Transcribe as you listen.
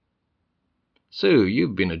Sue,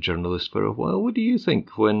 you've been a journalist for a while. What do you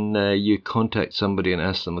think when you contact somebody and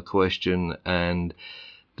ask them a question and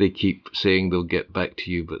they keep saying they'll get back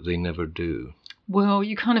to you, but they never do? Well,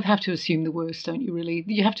 you kind of have to assume the worst, don't you, really?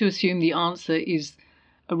 You have to assume the answer is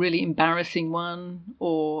a really embarrassing one,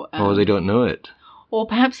 or They don't know it. Or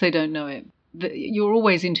perhaps they don't know it. You're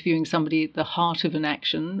always interviewing somebody at the heart of an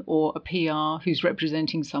action or a PR who's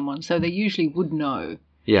representing someone, so they usually would know.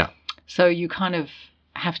 Yeah. So you kind of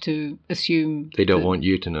have to assume they don't want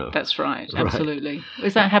you to know. That's right, absolutely. Right.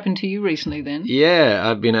 Has that happened to you recently then? Yeah,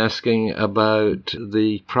 I've been asking about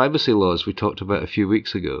the privacy laws we talked about a few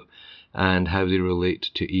weeks ago and how they relate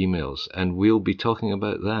to emails, and we'll be talking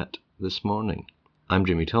about that this morning. I'm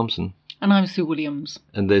Jimmy Thompson. And I'm Sue Williams.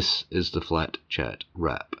 And this is the Flat Chat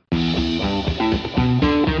Wrap.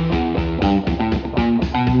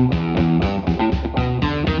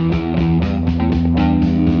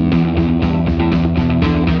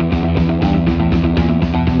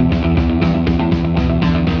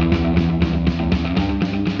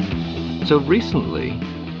 So recently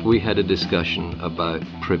we had a discussion about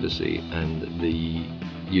privacy and the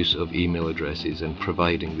use of email addresses and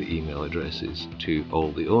providing the email addresses to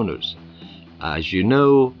all the owners. As you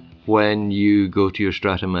know, when you go to your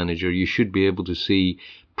Strata Manager, you should be able to see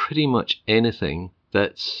pretty much anything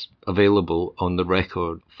that's available on the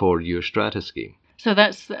record for your Strata scheme. So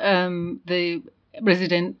that's the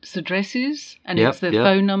residents' addresses, and it's their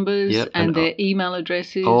phone numbers and their email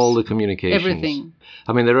addresses. All the communications. Everything.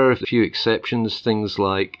 I mean, there are a few exceptions, things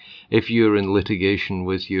like if you're in litigation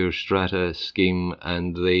with your Strata scheme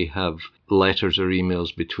and they have letters or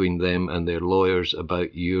emails between them and their lawyers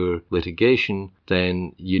about your litigation,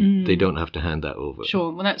 then they don't have to hand that over.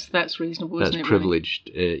 Sure, well that's reasonable, isn't it? That's privileged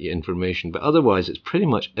information, but otherwise it's pretty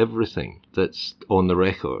much everything that's on the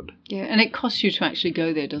record. Yeah, and it costs you to actually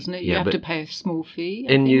go there, doesn't it? You have to pay a small fee.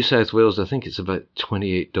 In New South Wales, I think it's about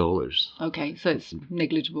 $28. Okay, so it's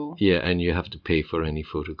negligible. Yeah, and you have to pay for any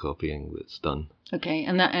photocopying that's done. Okay,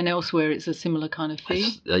 and elsewhere it's a similar kind of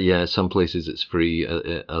fee? Yeah, some places it's free,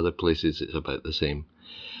 other places it's about the same.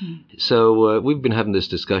 So we've been having this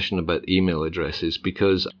discussion about email addresses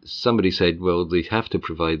because somebody said, well, they have to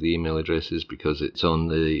provide the email addresses because it's on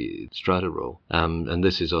the Strata roll, and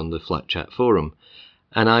this is on the Flat Chat forum.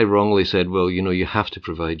 And I wrongly said, well, you have to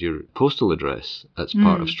provide your postal address. That's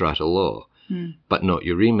part of Strata law. But not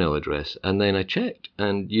your email address. And then I checked,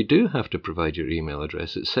 and you do have to provide your email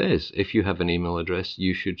address. It says if you have an email address,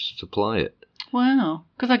 you should supply it. Wow,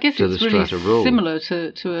 because I guess it's really similar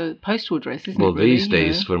to a postal address, isn't it? Well, these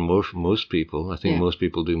days, for most people, I think most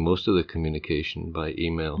people do most of the communication by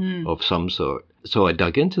email of some sort. So I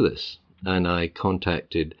dug into this, and I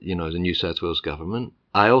contacted, the New South Wales government.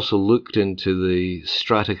 I also looked into the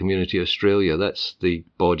Strata Community Australia, that's the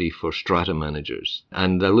body for Strata managers,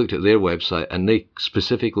 and I looked at their website, and they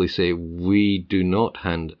specifically say we do not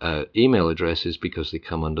hand out email addresses because they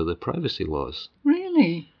come under the privacy laws.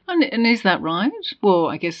 Really? And is that right? Well,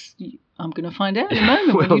 I guess I'm going to find out in a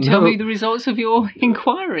moment when you tell me the results of your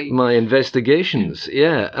inquiry. My investigations,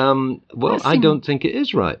 I don't think it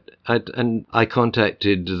is right. I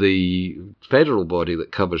contacted the federal body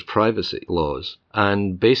that covers privacy laws,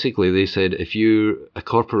 and basically they said if you're a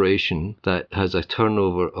corporation that has a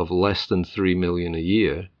turnover of less than $3 million a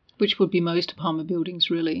year, which would be most apartment buildings,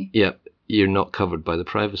 really. Yep, you're not covered by the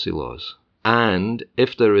privacy laws. And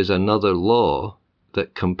if there is another law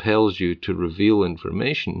that compels you to reveal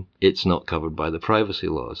information, it's not covered by the privacy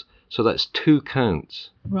laws. So that's 2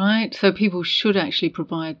 counts. Right, so people should actually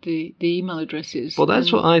provide the email addresses. Well,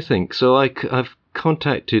 that's what I think. So I've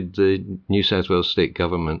contacted the New South Wales State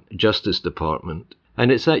Government Justice Department, and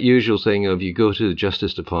it's that usual thing of you go to the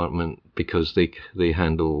Justice Department because they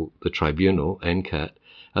handle the tribunal, NCAT,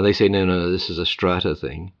 and they say, no, this is a Strata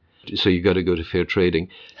thing. So you got to go to Fair Trading.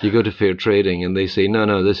 You go to Fair Trading, and they say,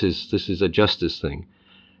 no, this is a justice thing.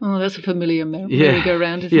 Oh, that's a familiar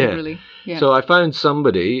merry-go-round, isn't it, really? Yeah. So I found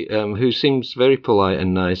somebody who seems very polite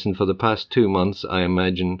and nice, and for the past 2 months, I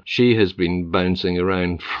imagine she has been bouncing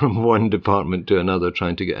around from one department to another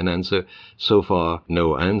trying to get an answer. So far,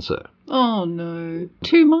 no answer. Oh, no.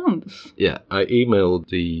 2 months? Yeah, I emailed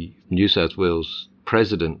the New South Wales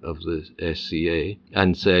president of the SCA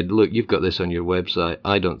and said, look, you've got this on your website.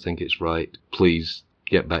 I don't think it's right. Please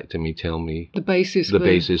get back to me. Tell me the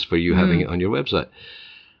basis for you having it on your website.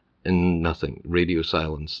 And nothing. Radio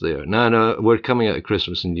silence there. No, we're coming out of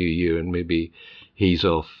Christmas and New Year, and maybe he's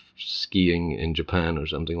off skiing in Japan or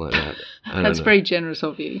something like that. That's very generous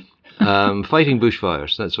of you. Fighting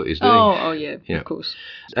bushfires, that's what he's doing. Oh, yeah, of course.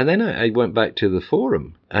 And then I went back to the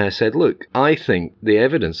forum and I said, look, I think the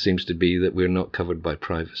evidence seems to be that we're not covered by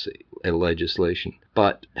privacy. legislation.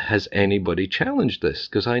 But has anybody challenged this?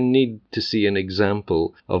 Because I need to see an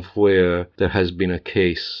example of where there has been a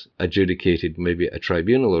case adjudicated, maybe at a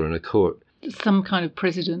tribunal or in a court. Some kind of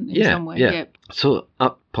precedent in some way. Yeah. So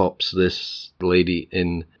up pops this lady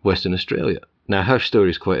in Western Australia. Now, her story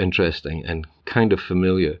is quite interesting and kind of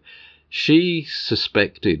familiar. She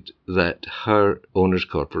suspected that her owners'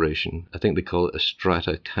 corporation, I think they call it a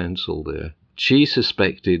strata council there, she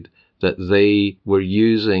suspected that they were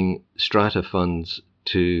using strata funds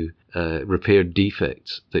to repair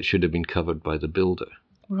defects that should have been covered by the builder.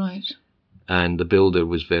 Right. And the builder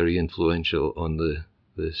was very influential on the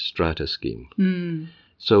strata scheme. Mm.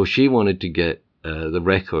 So she wanted to get the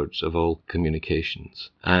records of all communications.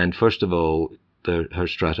 And first of all, her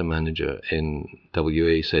strata manager in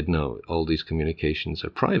WA said, no, all these communications are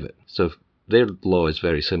private. So their law is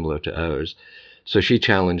very similar to ours. So she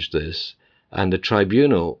challenged this, and the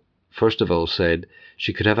tribunal, first of all, said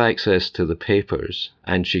she could have access to the papers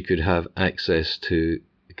and she could have access to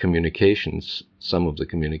communications, some of the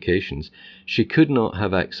communications. She could not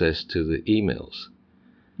have access to the emails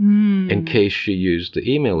in case she used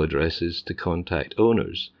the email addresses to contact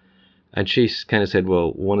owners. And she kind of said,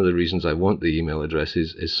 well, one of the reasons I want the email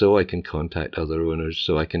addresses is so I can contact other owners,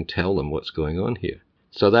 so I can tell them what's going on here.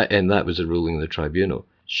 So that was a ruling of the tribunal.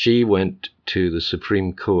 She went to the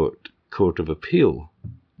Supreme Court of Appeal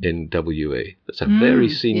in WA. That's a very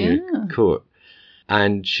senior court.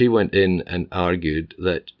 And she went in and argued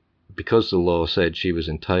that because the law said she was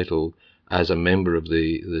entitled as a member of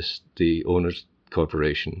the owners'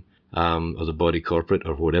 corporation, or the body corporate,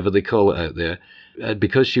 or whatever they call it out there,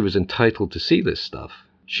 because she was entitled to see this stuff,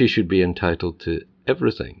 she should be entitled to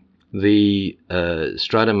everything. The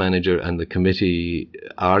strata manager and the committee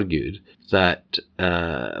argued that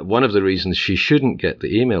one of the reasons she shouldn't get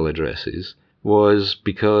the email addresses was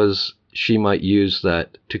because she might use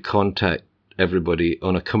that to contact everybody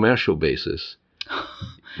on a commercial basis.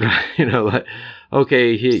 Like,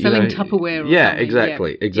 okay, here, selling Tupperware or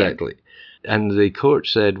something. Exactly. Yeah. And the court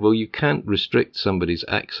said, well, you can't restrict somebody's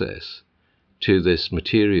access to this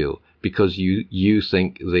material because you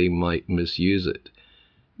think they might misuse it.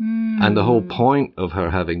 And the whole point of her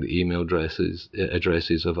having the email addresses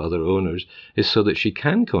of other owners is so that she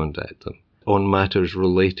can contact them on matters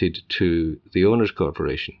related to the owners'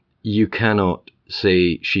 corporation. You cannot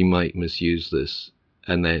say she might misuse this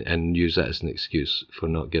and use that as an excuse for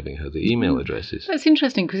not giving her the email addresses. That's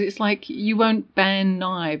interesting, because it's like you won't ban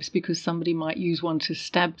knives because somebody might use one to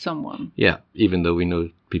stab someone. Yeah, even though we know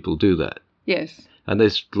people do that. Yes. And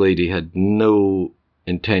this lady had no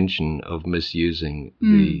intention of misusing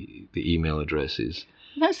the email addresses.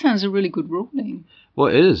 That sounds a really good ruling. Well,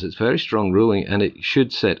 it is. It's a very strong ruling, and it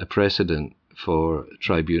should set a precedent for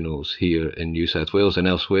tribunals here in New South Wales and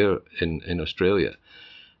elsewhere in Australia.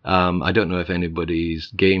 I don't know if anybody's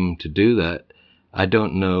game to do that. I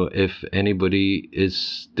don't know if anybody is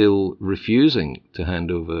still refusing to hand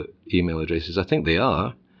over email addresses. I think they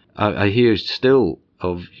are. I hear still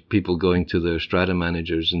of people going to their strata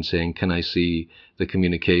managers and saying, can I see the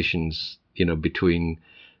communications, between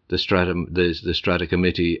the strata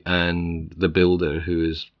committee and the builder who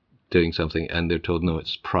is doing something, and they're told, no,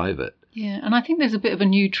 it's private. Yeah, and I think there's a bit of a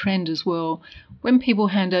new trend as well. When people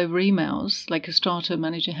hand over emails, like a strata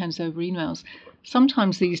manager hands over emails,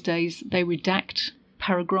 sometimes these days they redact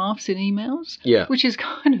paragraphs in emails, which is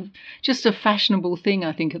kind of just a fashionable thing,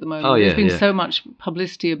 I think, at the moment. There's been so much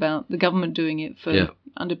publicity about the government doing it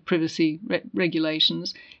under privacy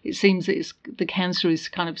regulations. It seems that the cancer is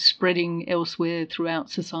kind of spreading elsewhere throughout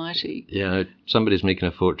society. Yeah, somebody's making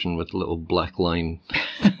a fortune with little black line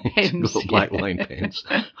pens, pens,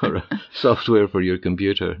 or software for your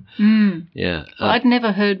computer. Yeah, I'd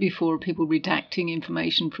never heard before of people redacting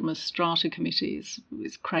information from a strata committee.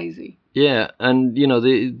 It's crazy. Yeah, and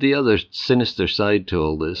the other sinister side to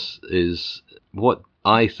all this is what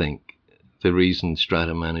I think the reason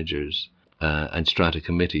strata managers and strata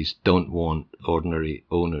committees don't want ordinary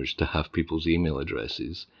owners to have people's email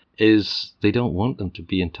addresses is they don't want them to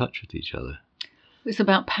be in touch with each other. It's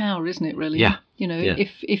about power, isn't it, really? Yeah.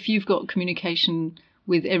 If you've got communication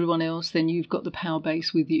with everyone else, then you've got the power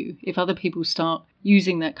base with you. If other people start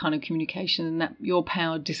using that kind of communication, then that your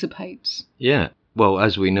power dissipates. Yeah. Well,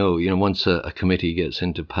 as we know, once a committee gets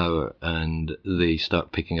into power and they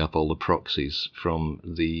start picking up all the proxies from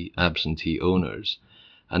the absentee owners,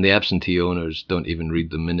 and the absentee owners don't even read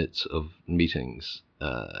the minutes of meetings.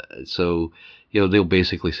 So they'll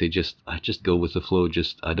basically say, I just go with the flow,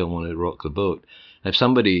 I don't want to rock the boat. If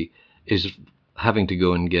somebody is having to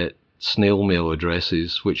go and get snail mail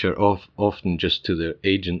addresses, which are often just to their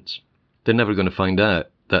agents, they're never going to find out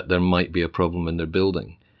that there might be a problem in their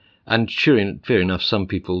building. And sure, fair enough, some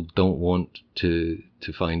people don't want to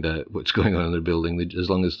find out what's going on in their building. As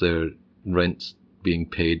long as their rent's being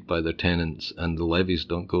paid by their tenants and the levies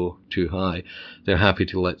don't go too high, they're happy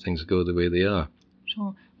to let things go the way they are.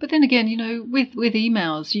 Sure. But then again, with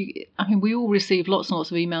emails, we all receive lots and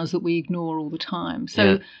lots of emails that we ignore all the time.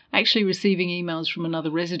 So actually receiving emails from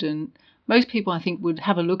another resident, most people, I think, would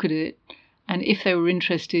have a look at it. And if they were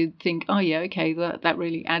interested, think, oh, yeah, okay, that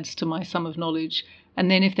really adds to my sum of knowledge. And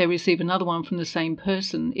then if they receive another one from the same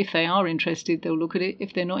person, if they are interested, they'll look at it.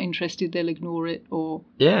 If they're not interested, they'll ignore it or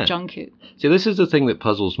junk it. See, this is the thing that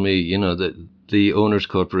puzzles me, that the owners'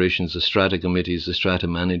 corporations, the strata committees, the strata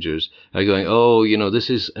managers are going, oh, this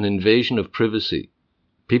is an invasion of privacy.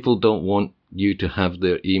 People don't want you to have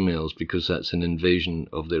their emails because that's an invasion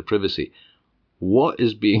of their privacy. What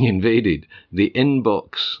is being invaded? The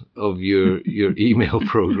inbox of your email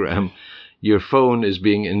program. Your phone is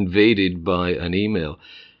being invaded by an email.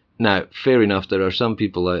 Now, fair enough, there are some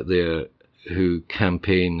people out there who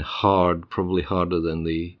campaign hard, probably harder than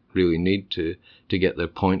they really need to get their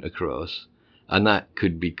point across. And that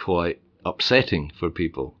could be quite upsetting for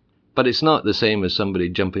people. But it's not the same as somebody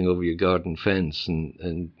jumping over your garden fence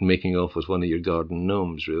and making off with one of your garden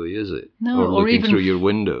gnomes, really, is it? No, or looking even through your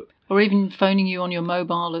window. Or even phoning you on your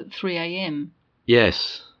mobile at 3 a.m.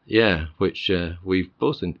 Yes. Yeah, which we've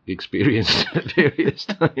both experienced at various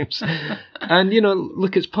times. And,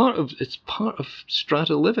 look, it's part of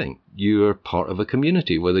strata living. You're part of a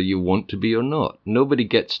community, whether you want to be or not. Nobody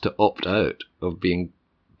gets to opt out of being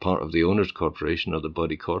part of the owners' corporation or the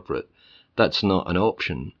body corporate. That's not an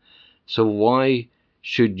option. So why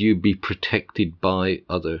should you be protected by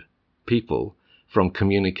other people from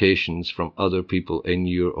communications from other people in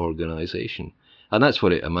your organization? And that's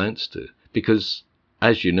what it amounts to. Because,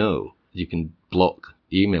 as you know, you can block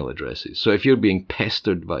email addresses. So if you're being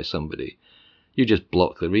pestered by somebody, you just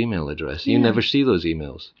block their email address. You never see those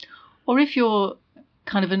emails. Or if you're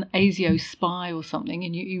kind of an ASIO spy or something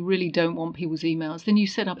and you really don't want people's emails, then you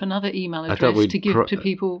set up another email address to give to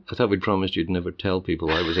people. I thought we'd promised you'd never tell people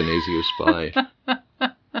I was an ASIO spy.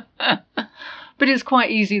 But it's quite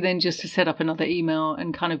easy then just to set up another email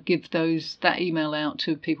and kind of give that email out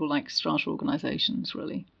to people like strata organisations,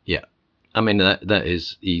 really. Yeah. I mean, that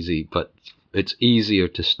is easy, but it's easier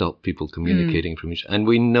to stop people communicating from each other. And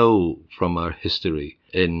we know from our history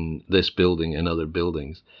in this building and other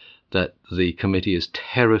buildings that the committee is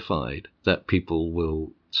terrified that people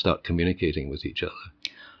will start communicating with each other.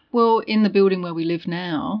 Well, in the building where we live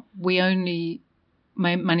now, we only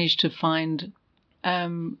managed to find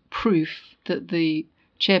proof that the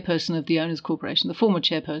chairperson of the Owners Corporation, the former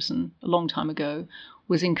chairperson a long time ago,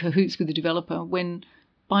 was in cahoots with the developer when,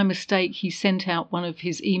 by mistake, he sent out one of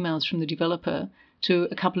his emails from the developer to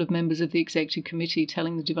a couple of members of the executive committee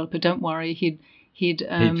telling the developer, don't worry, he'd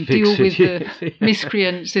deal with the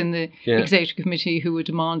miscreants in the executive committee who were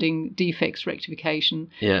demanding defects rectification,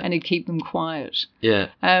 and he'd keep them quiet. Yeah.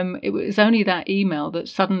 It was only that email that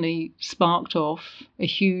suddenly sparked off a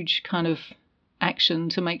huge kind of action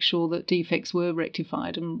to make sure that defects were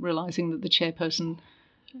rectified and realising that the chairperson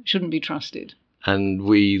shouldn't be trusted. And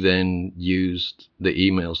we then used the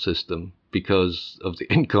email system because of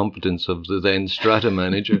the incompetence of the then strata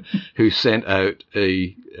manager who sent out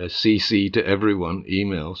a CC to everyone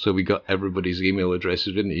email. So we got everybody's email addresses.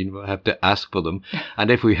 We didn't even have to ask for them. And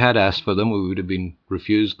if we had asked for them, we would have been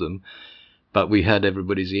refused them. But we had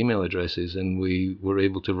everybody's email addresses and we were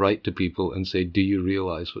able to write to people and say, do you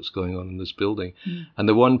realize what's going on in this building? And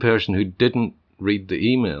the one person who didn't read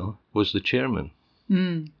the email was the chairman.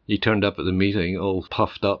 He turned up at the meeting all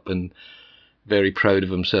puffed up and very proud of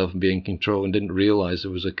himself and being in control and didn't realize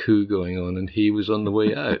there was a coup going on and he was on the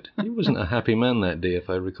way out. He wasn't a happy man that day, if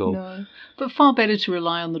I recall. No, but far better to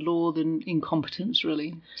rely on the law than incompetence,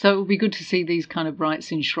 really. So it would be good to see these kind of rights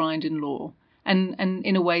enshrined in law and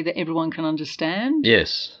in a way that everyone can understand.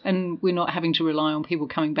 Yes. And we're not having to rely on people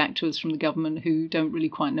coming back to us from the government who don't really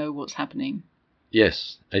quite know what's happening.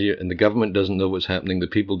 Yes, and the government doesn't know what's happening. The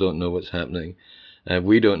people don't know what's happening.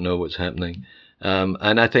 We don't know what's happening.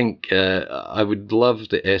 And I think I would love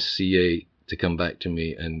the SCA to come back to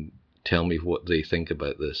me and tell me what they think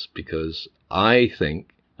about this, because I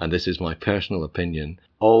think, and this is my personal opinion,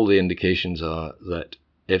 all the indications are that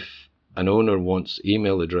if an owner wants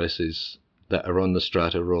email addresses that are on the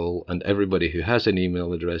strata roll, and everybody who has an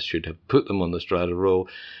email address should have put them on the strata roll,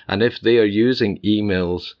 and if they are using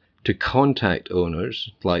emails to contact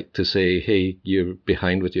owners, like to say, hey, you're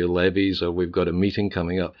behind with your levies, or we've got a meeting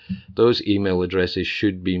coming up, those email addresses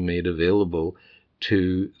should be made available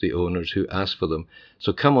to the owners who ask for them.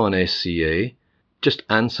 So come on, SCA, just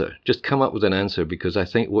answer. Just come up with an answer, because I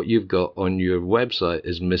think what you've got on your website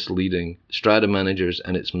is misleading strata managers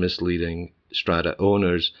and it's misleading strata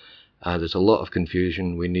owners. There's a lot of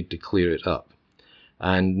confusion. We need to clear it up.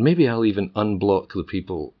 And maybe I'll even unblock the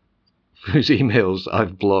people whose emails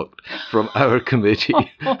I've blocked from our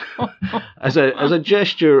committee as a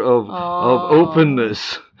gesture of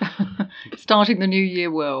openness. Starting the new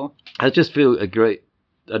year well. I just feel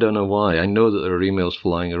I don't know why. I know that there are emails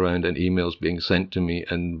flying around and emails being sent to me,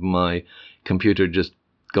 and my computer just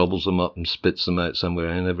gobbles them up and spits them out somewhere.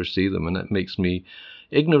 I never see them, and that makes me...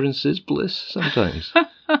 Ignorance is bliss sometimes.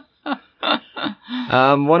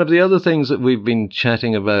 One of the other things that we've been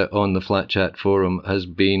chatting about on the Flat Chat forum has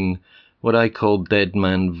been what I call dead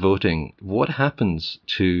man voting. What happens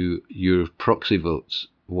to your proxy votes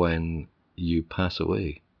when you pass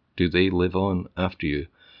away? Do they live on after you?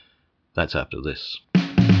 That's after this.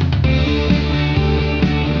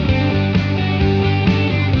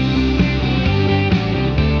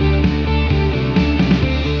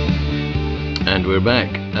 And we're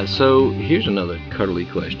back. So here's another curly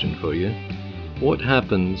question for you. What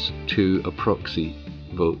happens to a proxy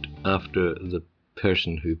vote after the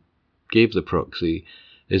person who gave the proxy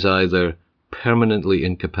is either permanently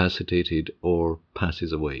incapacitated or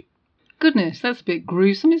passes away? Goodness, that's a bit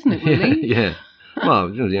gruesome, isn't it, really? Yeah. Well,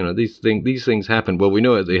 these things happen. Well, we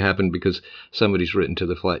know that they happen because somebody's written to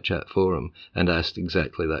the Flat Chat forum and asked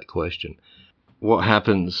exactly that question. What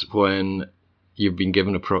happens when you've been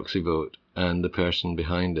given a proxy vote and the person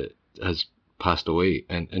behind it has passed away?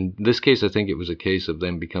 And in this case, I think it was a case of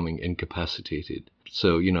them becoming incapacitated.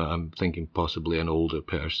 So, I'm thinking possibly an older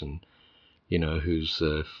person, who's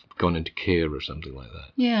gone into care or something like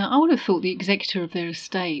that. Yeah, I would have thought the executor of their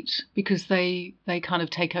estate, because they kind of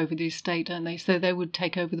take over the estate, don't they? So they would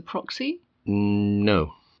take over the proxy?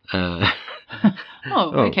 No.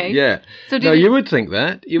 Okay. Yeah. So you would think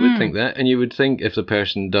that. You would think that. And you would think if the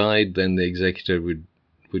person died, then the executor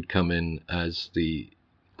would come in as the...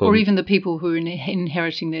 Or even the people who are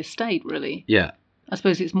inheriting their estate, really. Yeah. I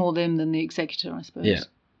suppose it's more them than the executor, I suppose. Yeah.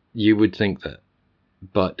 You would think that.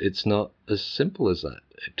 But it's not as simple as that,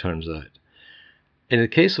 it turns out. In the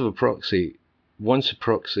case of a proxy, once a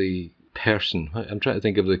proxy person... I'm trying to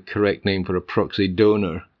think of the correct name for a proxy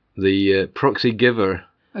donor. The proxy giver...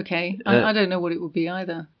 Okay, I don't know what it would be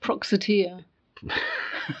either. Proxeteer.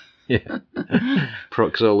 Yeah.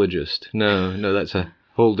 Proxologist. No, that's a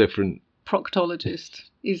whole different... Proctologist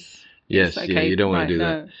is... Yes, okay. Yeah, you don't want to do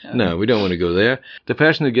that. No, we don't want to go there. The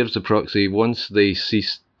person who gives the proxy, once they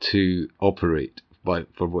cease to operate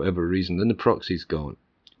for whatever reason, then the proxy's gone.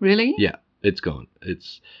 Really? Yeah, it's gone.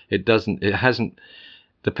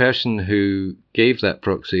 The person who gave that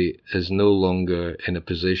proxy is no longer in a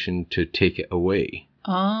position to take it away.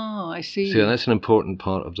 Oh, I see. So that's an important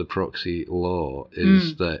part of the proxy law,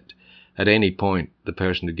 is that at any point the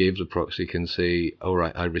person who gave the proxy can say, all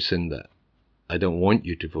right, I rescind that. I don't want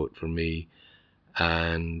you to vote for me,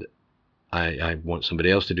 and I want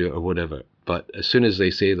somebody else to do it or whatever. But as soon as they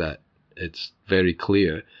say that, it's very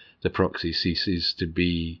clear the proxy ceases to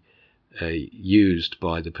be used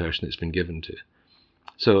by the person it's been given to.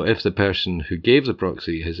 So if the person who gave the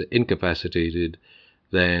proxy has incapacitated,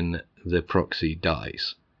 then the proxy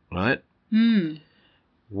dies, right?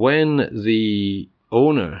 When the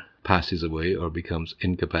owner passes away or becomes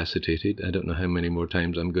incapacitated, I don't know how many more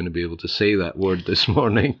times I'm going to be able to say that word this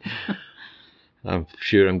morning. I'm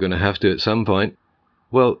sure I'm going to have to at some point.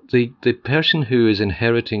 Well, the person who is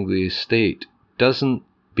inheriting the estate doesn't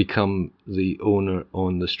become the owner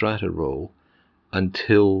on the strata roll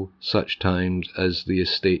until such times as the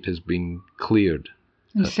estate has been cleared.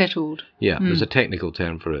 And settled. Yeah, there's a technical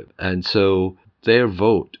term for it. And so their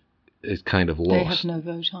vote is kind of lost. They have no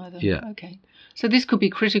vote either. Yeah. Okay. So this could be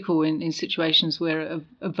critical in situations where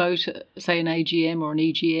a vote, say an AGM or an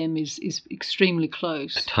EGM, is extremely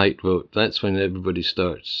close. A tight vote. That's when everybody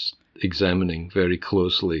starts examining very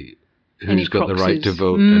closely who's got the right to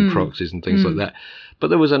vote and proxies and things like that. But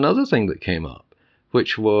there was another thing that came up,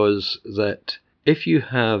 which was that if you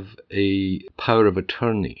have a power of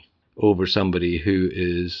attorney over somebody who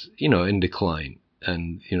is, in decline,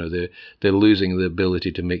 and, they're losing the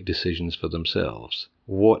ability to make decisions for themselves,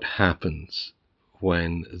 what happens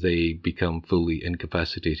when they become fully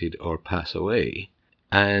incapacitated or pass away?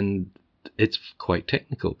 And it's quite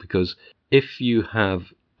technical, because if you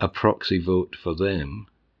have a proxy vote for them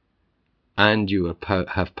and you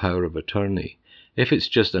have power of attorney, if it's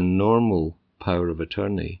just a normal power of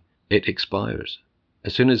attorney, it expires.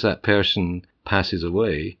 As soon as that person passes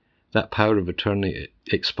away, that power of attorney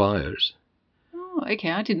expires. Oh,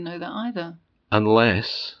 okay, I didn't know that either.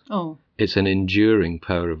 Unless it's an enduring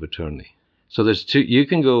power of attorney. So there's two. You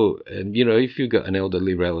can go, if you've got an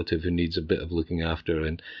elderly relative who needs a bit of looking after,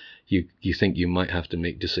 and you think you might have to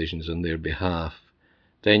make decisions on their behalf,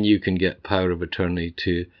 then you can get power of attorney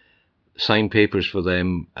to sign papers for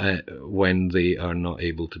them when they are not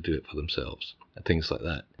able to do it for themselves, things like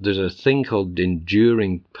that. There's a thing called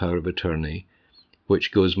enduring power of attorney,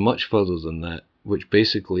 which goes much further than that, which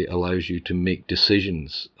basically allows you to make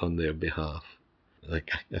decisions on their behalf.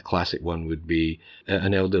 Like a classic one would be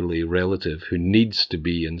an elderly relative who needs to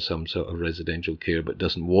be in some sort of residential care but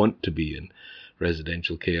doesn't want to be in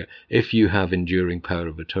residential care. If you have enduring power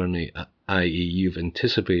of attorney, i.e. you've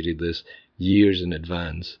anticipated this years in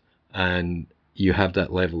advance, and you have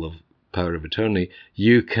that level of power of attorney,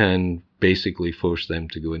 you can basically force them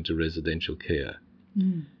to go into residential care.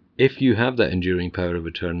 Mm. If you have that enduring power of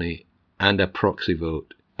attorney and a proxy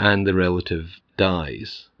vote and the relative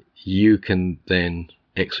dies, you can then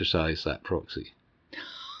exercise that proxy.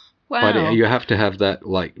 Wow. But you have to have that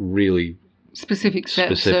really specific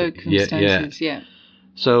set of circumstances. Yeah.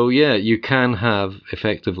 So you can have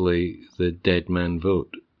effectively the dead man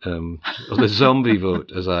vote, or the zombie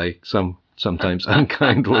vote, as I sometimes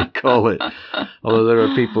unkindly call it. Although there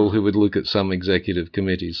are people who would look at some executive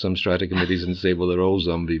committees, some strata committees, and say, well, they're all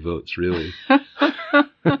zombie votes, really.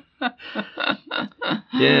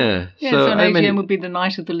 Yeah. So an AGM would be the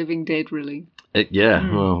night of the living dead, really.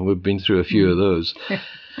 Well, we've been through a few of those.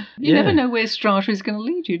 You never know where strata is going to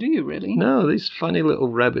lead you, do you, really? No, these funny little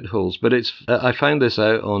rabbit holes. But I found this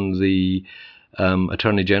out on the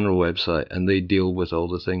Attorney General website, and they deal with all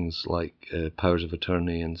the things like powers of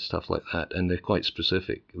attorney and stuff like that, and they're quite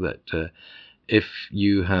specific that if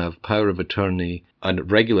you have power of attorney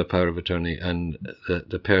and regular power of attorney and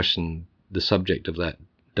the person, the subject of that,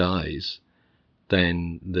 dies,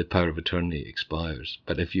 then the power of attorney expires.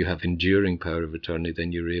 But if you have enduring power of attorney,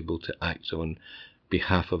 then you're able to act on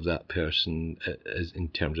behalf of that person as in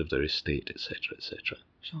terms of their estate, etc., etc.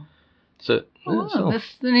 Sure. So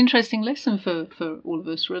that's an interesting lesson for all of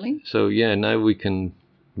us, really. So now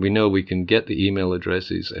we know we can get the email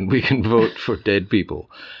addresses and we can vote for dead people.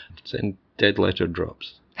 Send dead letter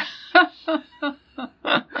drops.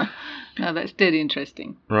 Now that's dead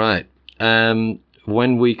interesting. Right.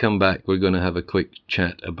 When we come back, we're going to have a quick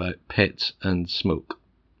chat about pets and smoke.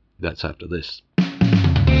 That's after this.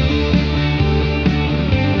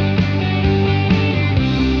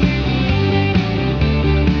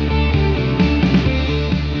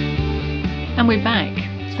 And we're back.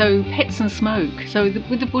 So pets and smoke. So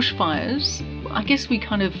with the bushfires, I guess we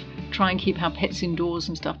kind of try and keep our pets indoors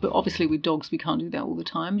and stuff, but obviously with dogs we can't do that all the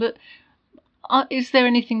time. But is there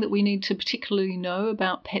anything that we need to particularly know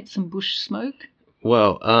about pets and bush smoke?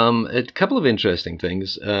 Well, a couple of interesting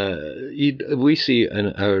things. We see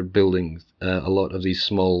in our buildings a lot of these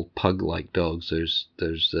small pug-like dogs.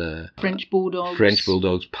 There's French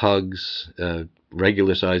bulldogs, pugs,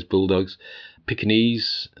 regular-sized bulldogs,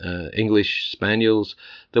 Pekingese, English spaniels.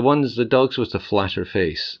 The dogs with the flatter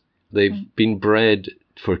face. They've been bred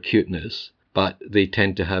for cuteness, but they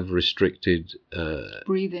tend to have restricted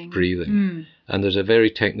breathing. And there's a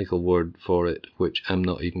very technical word for it, which I'm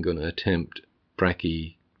not even going to attempt.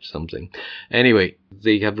 Brachy something. Anyway,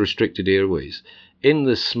 they have restricted airways. In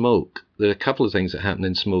the smoke, there are a couple of things that happen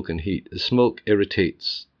in smoke and heat. The smoke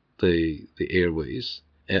irritates the airways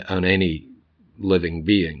on any living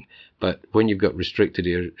being, but when you've got restricted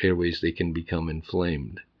airways, they can become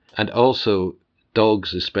inflamed. And also,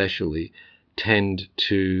 dogs especially tend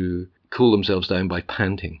to cool themselves down by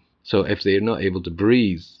panting. So if they're not able to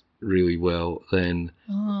breathe really well, then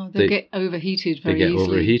they get overheated very easily.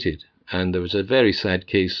 Overheated. And there was a very sad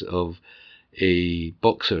case of a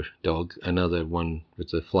boxer dog, another one with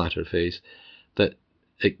the flatter face, that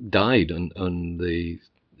it died on the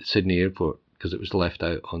Sydney airport because it was left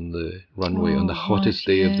out on the runway on the hottest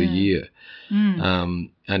day of the year. And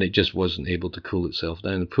it just wasn't able to cool itself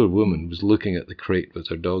down. The poor woman was looking at the crate with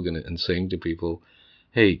her dog in it and saying to people,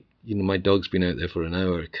 hey, my dog's been out there for an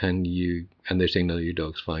hour, can you... And they're saying, no, your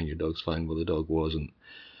dog's fine. Well, the dog wasn't.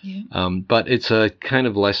 Yeah. But it's a kind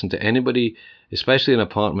of lesson to anybody, especially in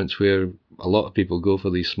apartments where a lot of people go for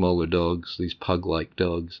these smaller dogs, these pug-like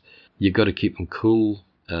dogs. You've got to keep them cool.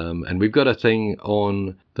 And we've got a thing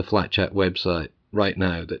on the Flat Chat website right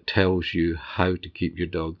now that tells you how to keep your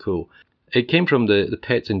dog cool. It came from the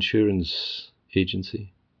Pets Insurance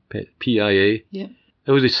Agency, PIA. Yeah.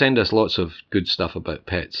 They send us lots of good stuff about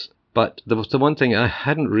pets. But the one thing I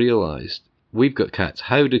hadn't realised, we've got cats.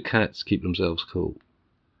 How do cats keep themselves cool?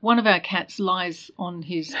 One of our cats lies on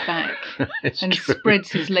his back and true.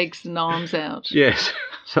 spreads his legs and arms out. Yes.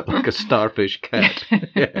 So like a starfish cat.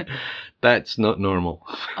 Yeah. That's not normal.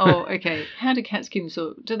 Oh, okay. How do cats keep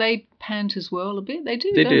themselves? Do they pant as well a bit? They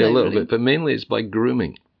do. They do a little really? bit, but mainly it's by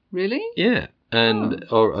grooming. Really? Yeah, and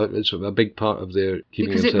or it's a big part of their keeping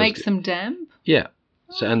because themselves. It makes them damp. Yeah.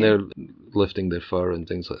 So and they're lifting their fur and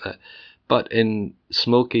things like that. But in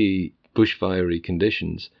smoky, bushfiery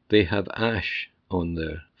conditions, they have ash on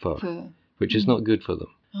their fur. Which is not good for them.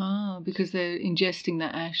 Ah, because they're ingesting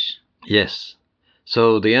that ash. Yes.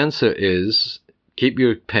 So the answer is keep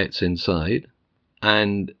your pets inside,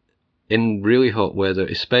 and in really hot weather,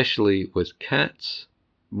 especially with cats,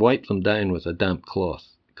 wipe them down with a damp cloth,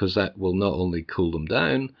 because that will not only cool them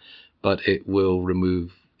down, but it will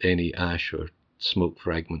remove any ash or smoke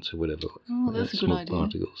fragments or whatever. Oh, that's a good idea. Smoke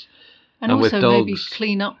particles. And also with dogs, maybe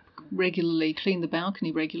clean up regularly, clean the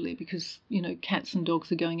balcony regularly, because cats and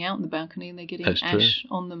dogs are going out in the balcony and they're getting ash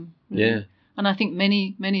on them. Really. Yeah. And I think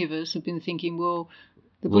many of us have been thinking, well,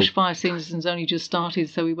 the bushfire season's only just started,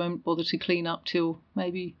 so we won't bother to clean up till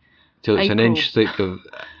maybe till it's April. An inch thick of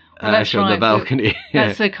ash on the balcony.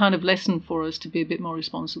 That's a kind of lesson for us to be a bit more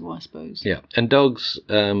responsible, I suppose. Yeah, and dogs,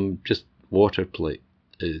 just water play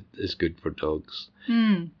is good for dogs.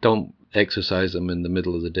 Don't exercise them in the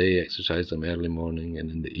middle of the day, exercise them early morning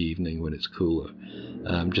and in the evening when it's cooler.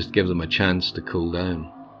 Just give them a chance to cool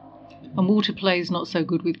down. And water play is not so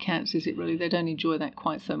good with cats, is it really? They don't enjoy that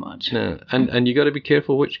quite so much. No, and you got to be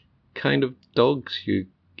careful which kind of dogs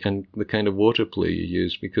and the kind of water play you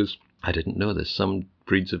use, because I didn't know this. Some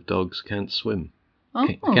breeds of dogs can't swim. Oh.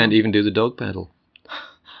 Can't even do the dog paddle.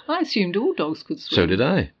 I assumed all dogs could swim. So did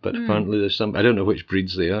I, but apparently there's some. I don't know which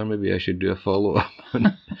breeds they are. Maybe I should do a follow-up.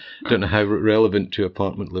 I don't know how relevant to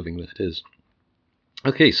apartment living that is.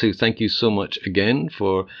 Okay, so thank you so much again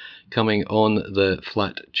for coming on the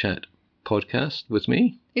Flat Chat podcast with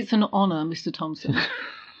me. It's an honour, Mr. Thompson.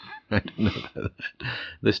 I don't know about that.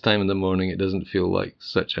 This time in the morning, it doesn't feel like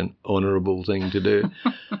such an honourable thing to do.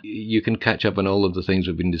 You can catch up on all of the things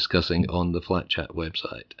we've been discussing on the Flat Chat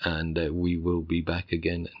website, and we will be back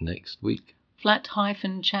again next week.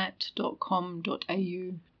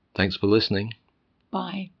 flat-chat.com.au. Thanks for listening.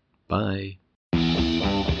 Bye. Bye.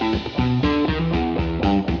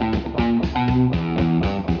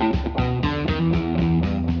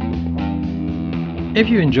 If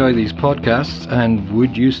you enjoy these podcasts, and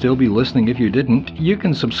would you still be listening if you didn't, you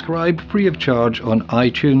can subscribe free of charge on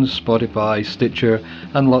iTunes, Spotify, Stitcher,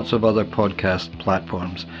 and lots of other podcast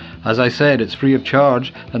platforms. As I said, it's free of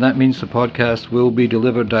charge, and that means the podcast will be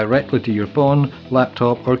delivered directly to your phone,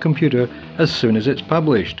 laptop, or computer as soon as it's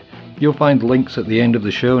published. You'll find links at the end of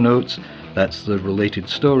the show notes, that's the related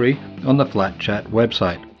story, on the Flat Chat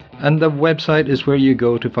website. And the website is where you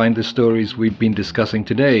go to find the stories we've been discussing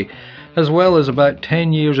today, as well as about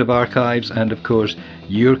 10 years of archives and, of course,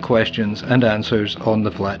 your questions and answers on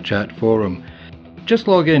the Flat Chat forum. Just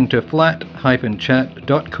log in to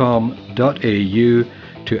flat-chat.com.au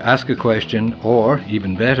to ask a question, or,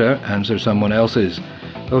 even better, answer someone else's.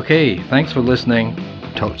 Okay, thanks for listening.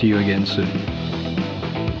 Talk to you again soon.